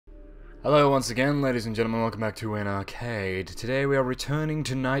Hello once again, ladies and gentlemen, welcome back to an arcade. Today we are returning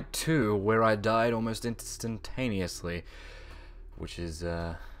to night 2, where I died almost instantaneously, which is,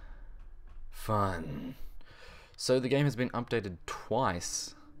 fun. So the game has been updated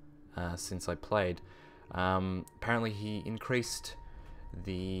twice since I played. Apparently he increased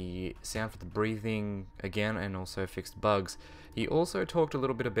the sound for the breathing again and also fixed bugs. He also talked a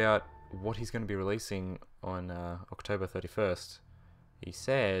little bit about what he's going to be releasing on October 31st. He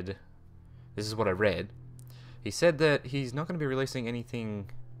said... This is what I read. He said that he's not going to be releasing anything...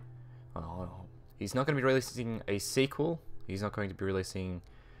 he's not going to be releasing a sequel, he's not going to be releasing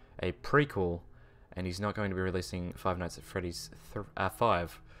a prequel, and he's not going to be releasing Five Nights at Freddy's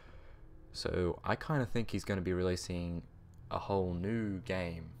 5. So I kind of think he's going to be releasing a whole new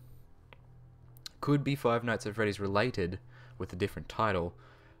game. Could be Five Nights at Freddy's related with a different title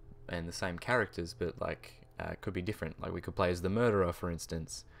and the same characters, but like could be different. Like we could play as the murderer, for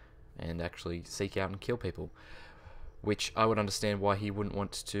instance, and actually seek out and kill people, which I would understand why he wouldn't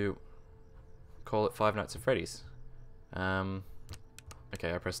want to call it Five Nights at Freddy's. Okay,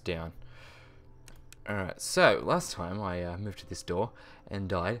 I pressed down. Alright, so last time I moved to this door and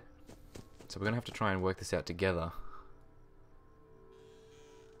died, so we're gonna have to try and work this out together.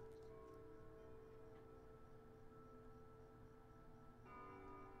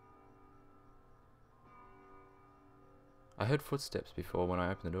 I heard footsteps before when I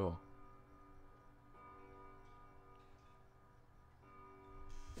opened the door.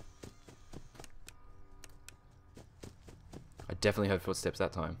 I definitely heard footsteps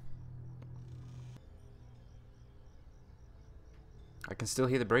that time. I can still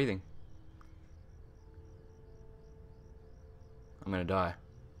hear the breathing. I'm gonna die.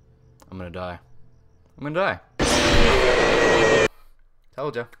 I'm gonna die. I'm gonna die.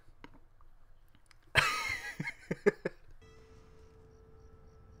 Told ya.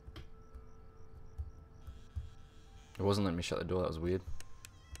 It wasn't letting me shut the door, that was weird.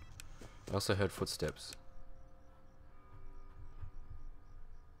 I also heard footsteps.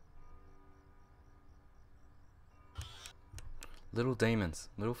 Little demons,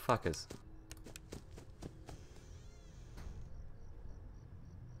 little fuckers.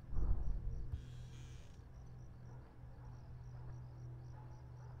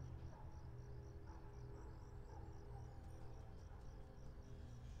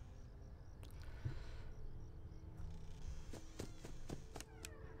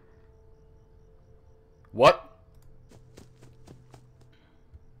 What?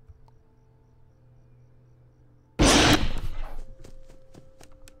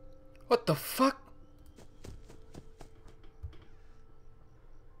 What the fuck?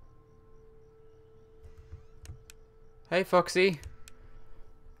 Hey, Foxy.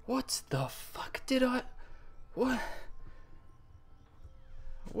 What the fuck did I... What?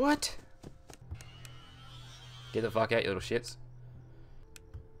 What? Get the fuck out, you little shits.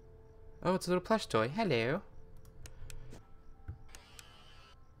 Oh, it's a little plush toy. Hello.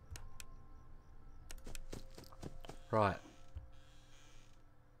 Right.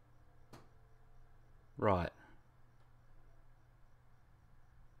 Right.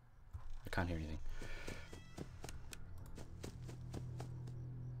 I can't hear anything.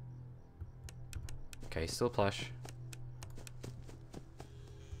 Okay, still plush.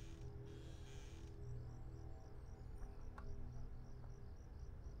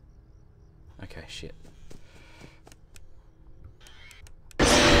 Okay, shit.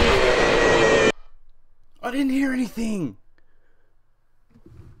 I didn't hear anything!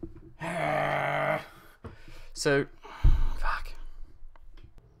 So, fuck.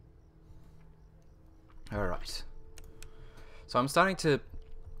 Alright. So I'm starting to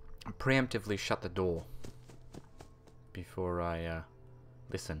preemptively shut the door before I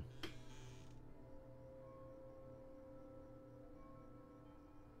listen.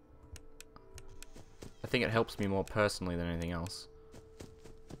 I think it helps me more personally than anything else.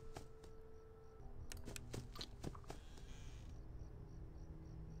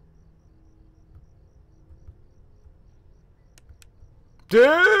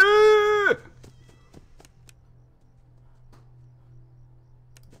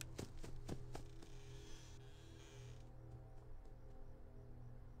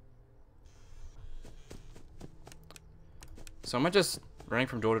 So am I just running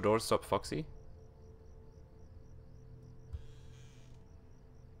from door to door to stop Foxy?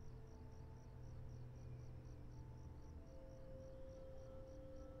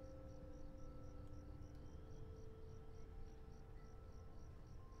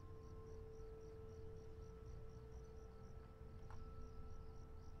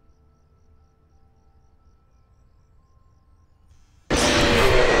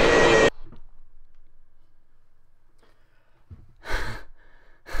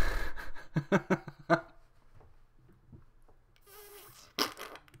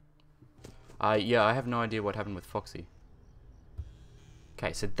 Yeah, I have no idea what happened with Foxy.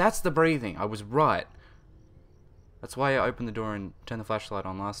 Okay, so that's the breathing. I was right. That's why I opened the door and turned the flashlight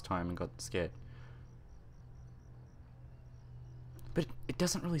on last time and got scared. But it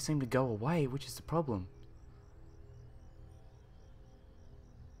doesn't really seem to go away, which is the problem.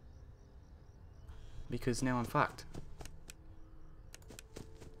 Because now I'm fucked.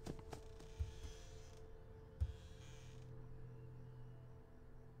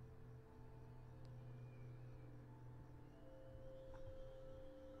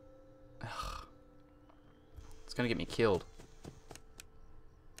 Ugh. It's gonna get me killed.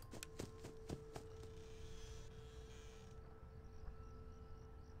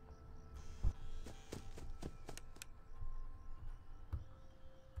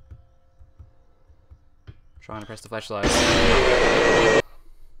 Trying to press the flashlight.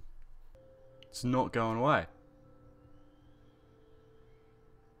 It's not going away.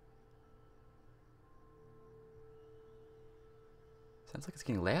 Sounds like it's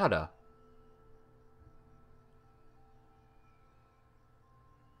getting louder.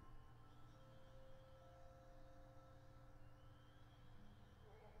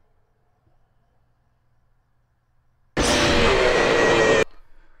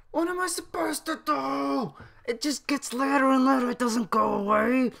 What am I supposed to do? It just gets louder and louder. It doesn't go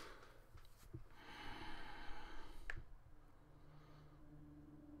away.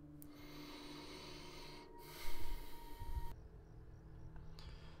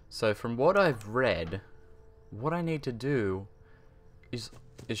 So from what I've read, what I need to do is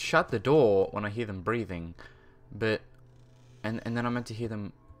shut the door when I hear them breathing, but and then I'm meant to hear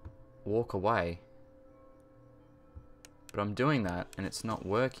them walk away. But I'm doing that and it's not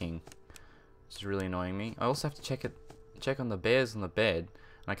working. It's really annoying me. I also have to check on the bears on the bed,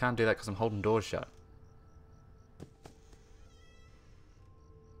 and I can't do that because I'm holding doors shut.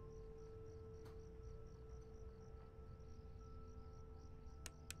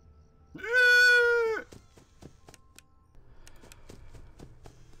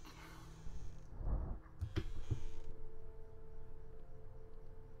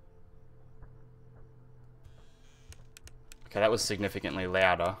 Okay, that was significantly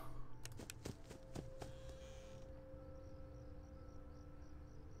louder.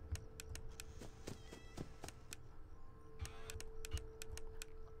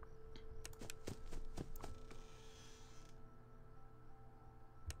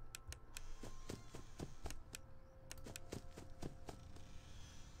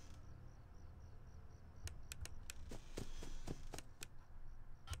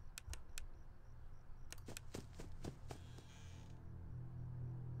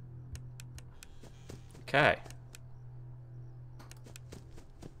 Okay.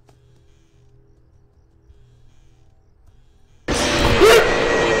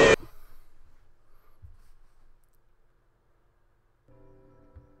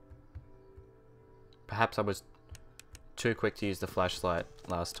 Perhaps I was too quick to use the flashlight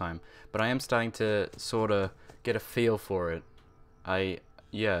last time, but I am starting to sort of get a feel for it.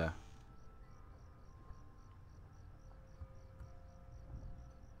 Yeah.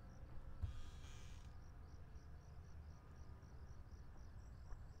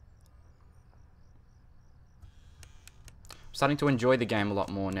 I'm starting to enjoy the game a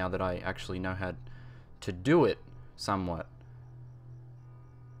lot more now that I actually know how to do it somewhat.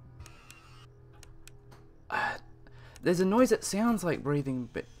 There's a noise that sounds like breathing,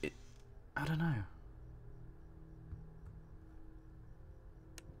 but I don't know.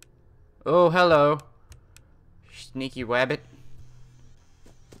 Oh, hello. Sneaky rabbit.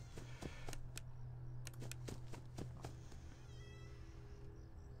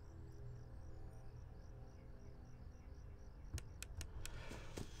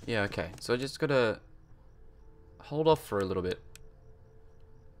 Yeah, okay. So I just gotta hold off for a little bit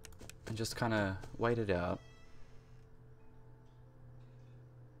and just kind of wait it out.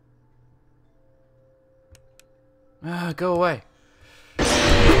 Ah, go away.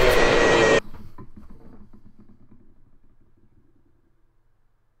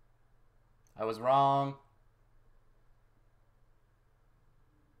 I was wrong.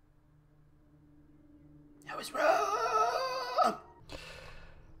 I was wrong.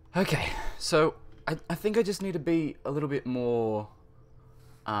 Okay, so I think I just need to be a little bit more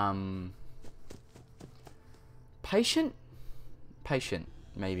patient. Patient,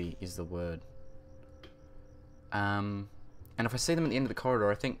 maybe, is the word. And if I see them at the end of the corridor,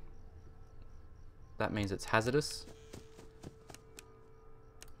 I think that means it's hazardous.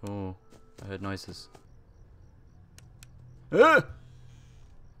 Oh, I heard noises. Ah!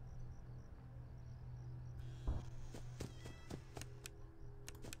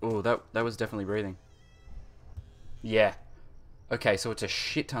 Oh, that was definitely breathing. Yeah. Okay, so it's a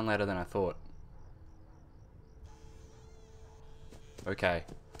shit ton louder than I thought. Okay.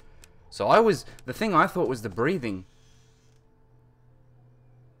 So the thing I thought was the breathing.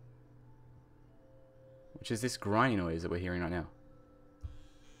 Which is this grinding noise that we're hearing right now.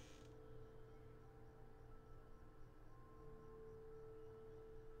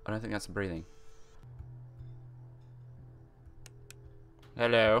 I don't think that's the breathing.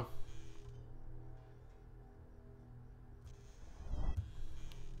 Hello.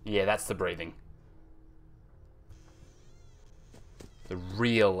 Yeah, that's the breathing. The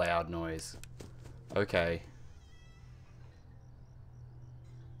real loud noise. Okay.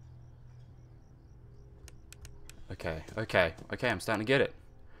 Okay, okay, okay, I'm starting to get it.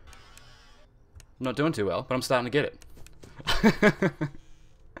 I'm not doing too well, but I'm starting to get it.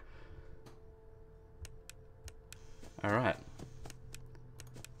 Alright.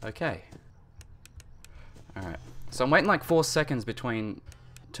 Okay. Alright. So I'm waiting like 4 seconds between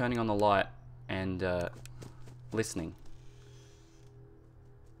turning on the light and listening.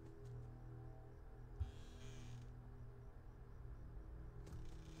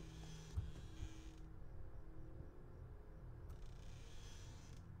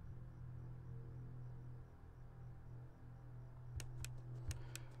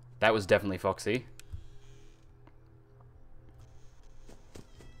 That was definitely Foxy.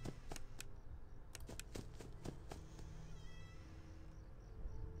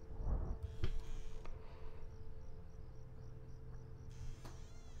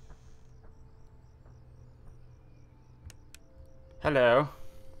 Hello.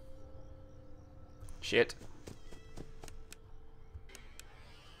 Shit.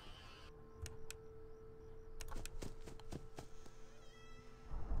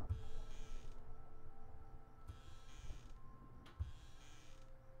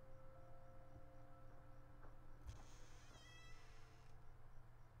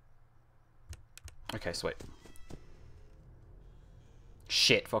 Okay, sweet.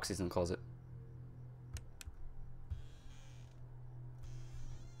 Shit, Foxy's in the closet.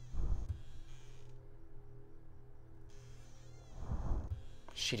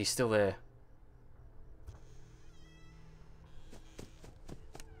 Shit, he's still there.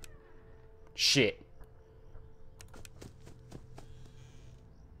 Shit.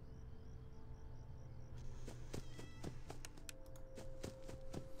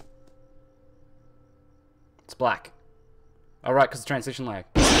 It's black. Alright, because the transition lag.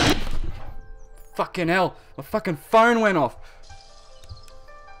 Fucking hell. My fucking phone went off.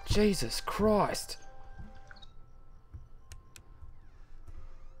 Jesus Christ.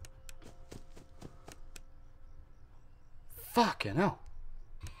 Fucking hell.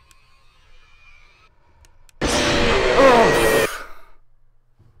 Oh.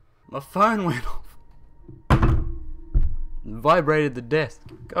 My phone went off. Vibrated the desk.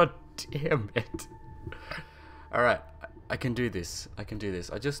 God damn it. Alright, I can do this. I can do this.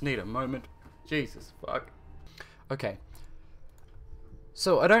 I just need a moment. Jesus fuck. Okay.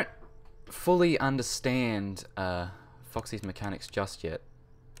 So I don't fully understand Foxy's mechanics just yet.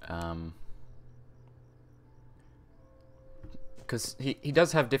 Because he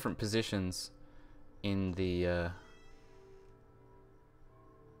does have different positions in the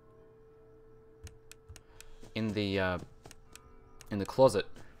closet.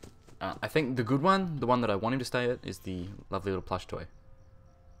 I think the good one, the one that I want him to stay at, is the lovely little plush toy.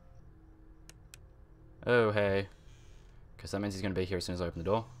 Oh hey, because that means he's gonna be here as soon as I open the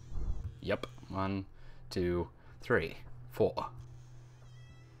door. Yep. 1, 2, 3, 4.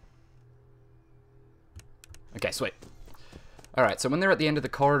 Okay, sweet. Alright, so when they're at the end of the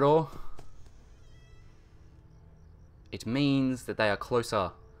corridor, it means that they are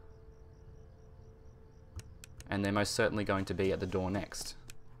closer. And they're most certainly going to be at the door next.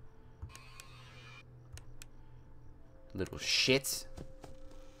 Little shit.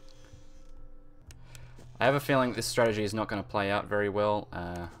 I have a feeling this strategy is not going to play out very well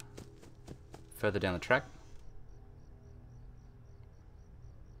further down the track.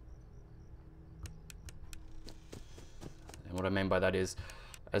 And what I mean by that is,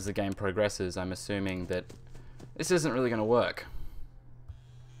 as the game progresses, I'm assuming that this isn't really going to work.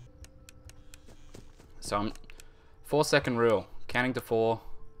 So I'm 4-second rule, counting to 4.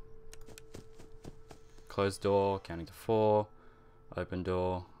 Close door, counting to 4. Open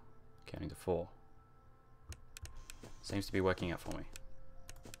door, counting to 4. Seems to be working out for me.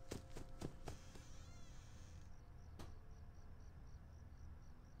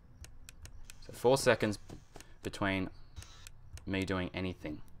 So 4 seconds between me doing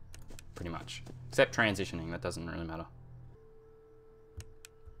anything, pretty much. Except transitioning, that doesn't really matter.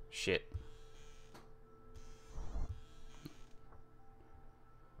 Shit.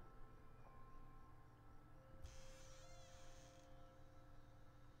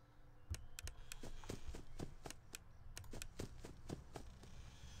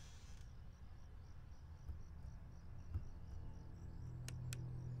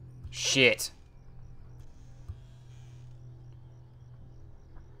 Shit.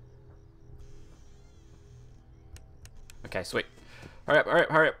 Okay, sweet. Hurry up, hurry up,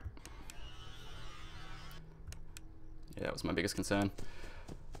 hurry up. Yeah, that was my biggest concern.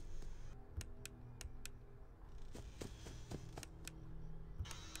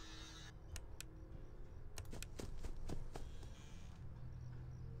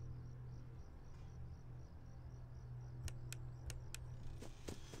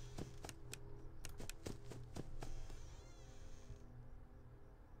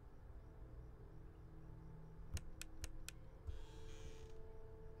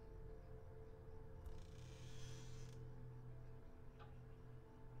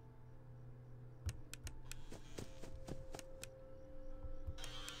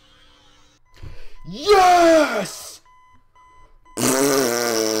 Yes!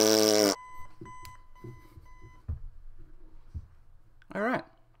 Alright.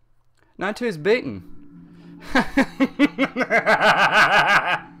 Night 2 is beaten.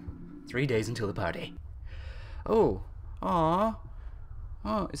 3 days until the party. Oh. Aww.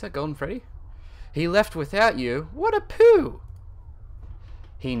 Oh, is that Golden Freddy? He left without you? What a poo!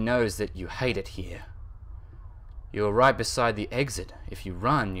 He knows that you hate it here. You're right beside the exit. If you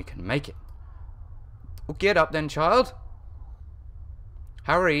run, you can make it. Well, get up then, child.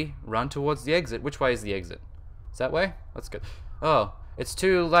 Hurry, run towards the exit. Which way is the exit? Is that way? Let's go. Oh, it's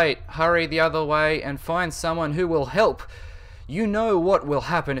too late. Hurry the other way and find someone who will help. You know what will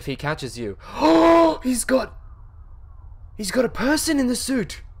happen if he catches you. Oh, he's got a person in the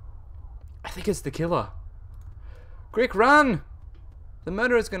suit. I think it's the killer. Quick, run! The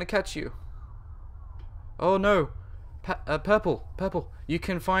murderer's gonna catch you. Oh no. Purple. You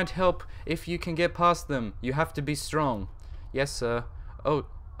can find help if you can get past them. You have to be strong. Yes, sir.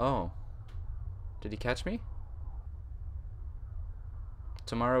 Oh. Did he catch me?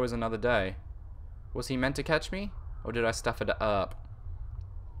 Tomorrow is another day. Was he meant to catch me? Or did I stuff it up?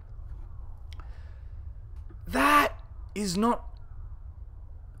 That is not...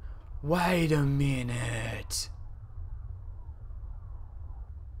 Wait a minute.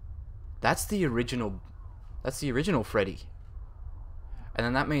 That's the original Freddy. And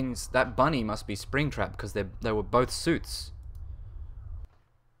then that means that bunny must be Springtrap because they were both suits.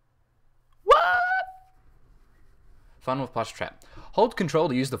 What? Fun with Plushtrap. Hold control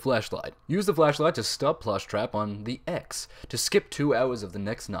to use the flashlight. Use the flashlight to stop Plushtrap on the X to skip 2 hours of the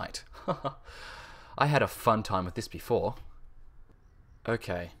next night. I had a fun time with this before.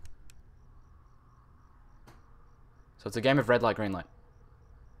 Okay. So it's a game of red light, green light.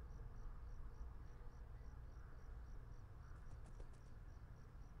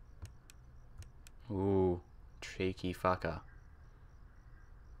 Ooh, cheeky fucker.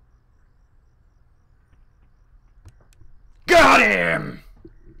 Got him!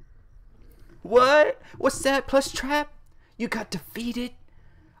 What? What's that, Plushtrap? You got defeated?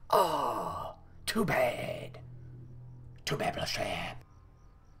 Oh, too bad. Too bad, Plushtrap.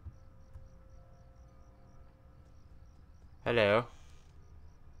 Hello.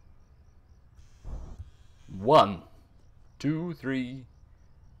 1, 2, 3,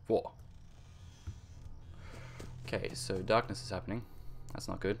 4. Okay, so darkness is happening. That's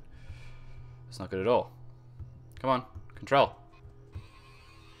not good. That's not good at all. Come on, control.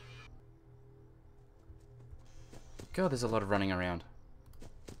 God, there's a lot of running around.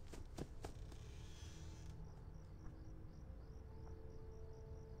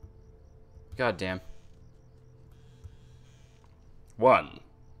 God damn. 1,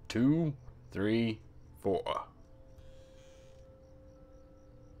 2, 3, 4.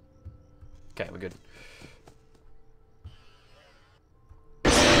 Okay, we're good.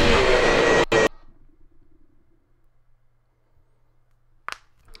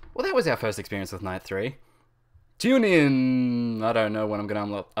 Well, that was our first experience with Night 3. Tune in! I don't know when I'm going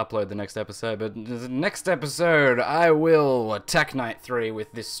to upload the next episode, but the next episode I will attack Night 3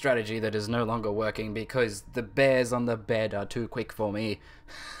 with this strategy that is no longer working because the bears on the bed are too quick for me.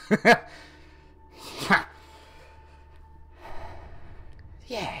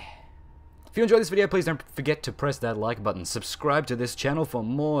 Yeah. If you enjoyed this video, please don't forget to press that like button. Subscribe to this channel for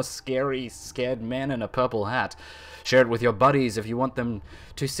more scary, scared man in a purple hat. Share it with your buddies if you want them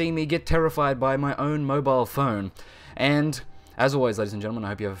to see me get terrified by my own mobile phone. And, as always, ladies and gentlemen, I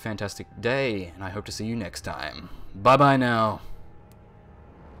hope you have a fantastic day, and I hope to see you next time. Bye-bye now.